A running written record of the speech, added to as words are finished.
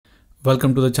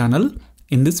Welcome to the channel.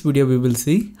 In this video we will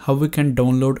see how we can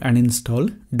download and install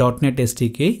 .NET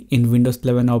SDK in Windows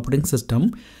 11 operating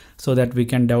system so that we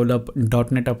can develop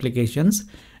 .NET applications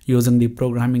using the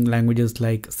programming languages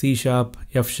like C#,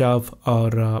 F#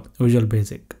 or Visual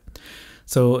Basic.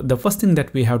 So the first thing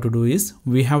that we have to do is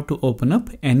we have to open up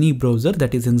any browser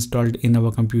that is installed in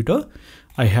our computer.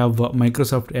 I have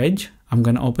Microsoft Edge. I'm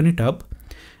going to open it up,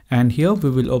 and here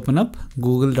we will open up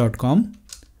google.com.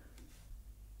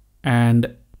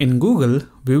 And in Google,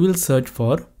 we will search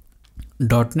for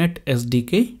 .NET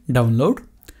SDK download.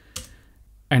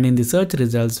 And in the search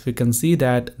results, we can see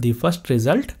that the first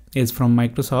result is from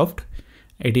Microsoft.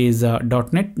 It is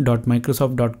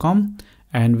 .NET.microsoft.com,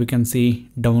 and we can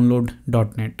see download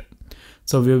 .NET.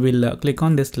 So we will click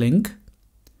on this link,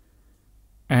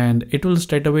 and it will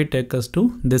straight away take us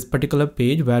to this particular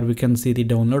page where we can see the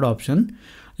download option.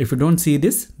 If you don't see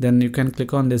this, then you can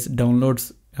click on this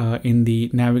downloads in the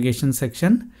navigation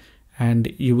section,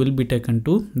 and you will be taken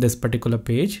to this particular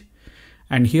page.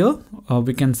 And here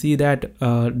we can see that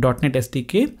 .NET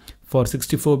SDK for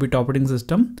 64-bit operating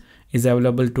system is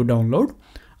available to download.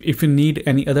 If you need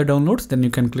any other downloads, then you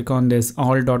can click on this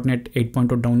all .NET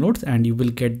 8.0 downloads, and you will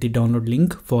get the download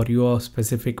link for your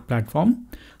specific platform.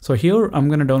 So here I'm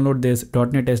going to download this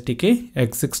 .NET SDK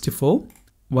x64.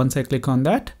 Once I click on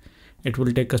that, it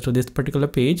will take us to this particular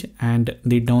page, and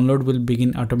the download will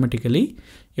begin automatically.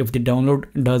 If the download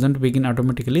doesn't begin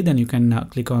automatically, then you can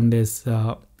click on this,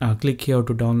 click here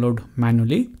to download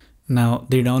manually. Now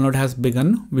the download has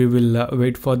begun. We will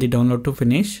wait for the download to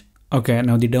finish. Okay,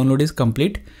 now the download is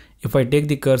complete. If I take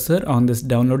the cursor on this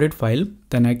downloaded file,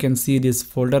 then I can see this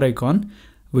folder icon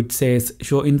which says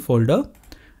show in folder.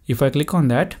 If I click on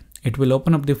that, it will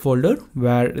open up the folder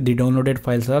where the downloaded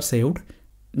files are saved,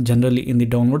 generally in the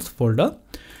downloads folder.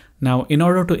 Now in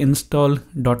order to install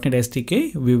 .NET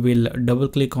SDK, we will double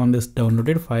click on this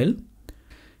downloaded file.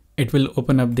 It will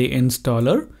open up the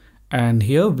installer, and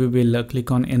here we will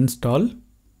click on install.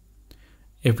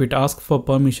 If it asks for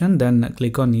permission, then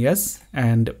click on yes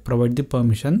and provide the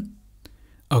permission.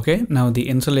 Okay, now the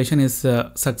installation is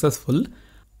successful.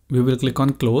 We will click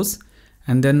on close,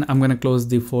 and then I'm going to close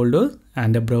the folder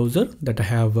and the browser that I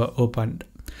have opened.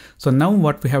 So now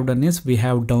what we have done is we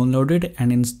have downloaded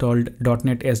and installed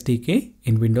 .NET SDK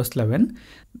in Windows 11.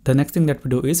 The next thing that we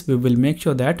do is we will make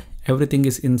sure that everything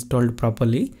is installed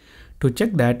properly. To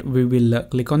check that, we will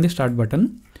click on the start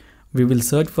button. We will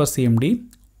search for CMD.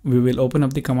 We will open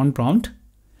up the command prompt,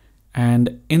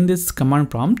 and in this command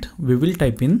prompt, we will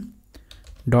type in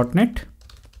 .NET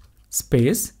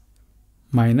space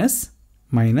minus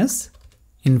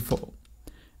info.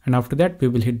 And after that, we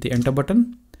will hit the enter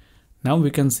button. Now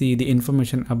we can see the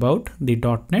information about the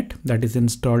 .NET that is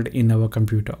installed in our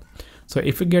computer. So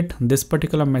if you get this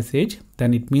particular message,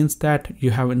 then it means that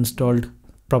you have installed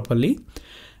properly.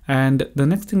 And the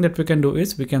next thing that we can do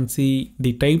is we can see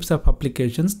the types of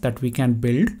applications that we can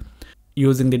build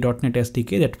using the .NET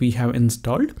SDK that we have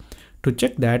installed. To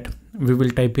check that, we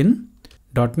will type in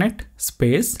 .NET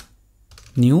space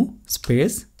new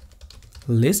space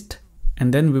list,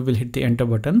 and then we will hit the enter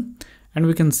button. And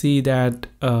we can see that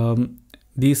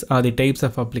these are the types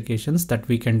of applications that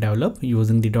we can develop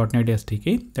using the .NET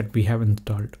SDK that we have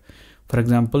installed. For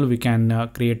example, we can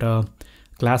create a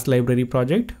class library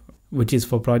project, which is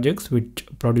for projects which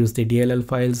produce the DLL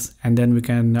files, and then we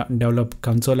can develop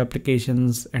console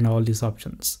applications and all these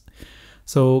options.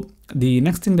 So the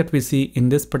next thing that we see in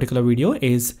this particular video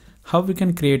is how we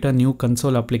can create a new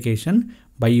console application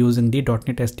by using the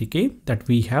 .NET SDK that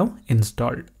we have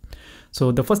installed.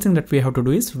 So the first thing that we have to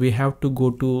do is we have to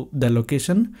go to the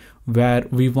location where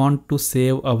we want to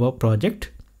save our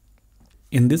project.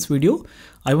 In this video,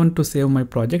 I want to save my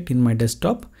project in my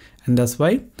desktop, and that's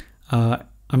why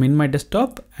I'm in my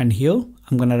desktop, and here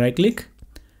I'm gonna right click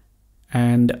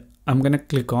and I'm gonna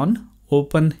click on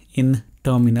open in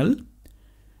terminal.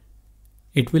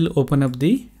 It will open up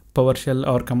the PowerShell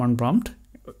or command prompt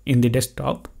in the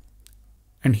desktop,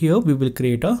 and here we will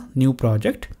create a new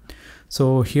project.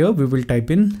 So here we will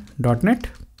type in .NET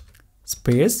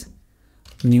space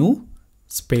new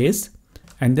space,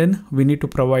 and then we need to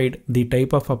provide the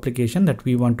type of application that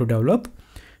we want to develop.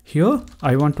 Here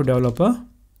I want to develop a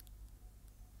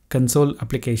console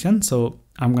application, so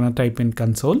I'm gonna type in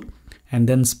console and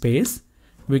then space.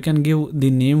 We can give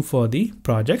the name for the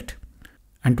project,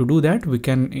 and to do that we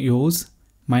can use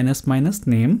 --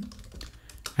 name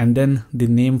and then the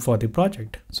name for the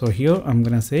project. So here I'm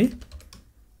gonna say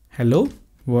hello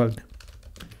world.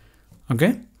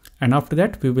 Okay, and after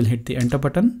that we will hit the enter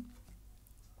button.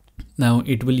 Now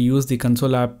it will use the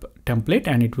console app template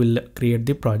and it will create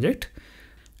the project,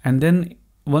 and then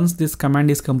once this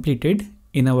command is completed,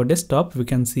 in our desktop we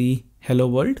can see hello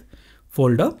world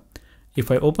folder. If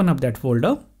I open up that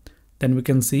folder, then we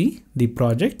can see the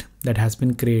project that has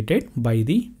been created by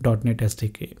the .NET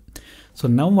SDK. So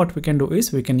now what we can do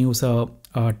is we can use a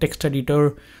text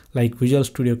editor like Visual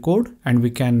Studio Code, and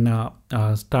we can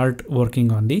start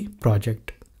working on the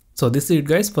project. So this is it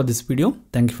guys for this video.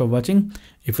 Thank you for watching.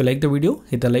 If you like the video,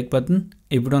 hit the like button.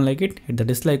 If you don't like it, hit the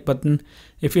dislike button.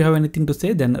 If you have anything to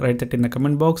say, then write that in the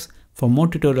comment box. For more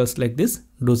tutorials like this,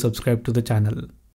 do subscribe to the channel.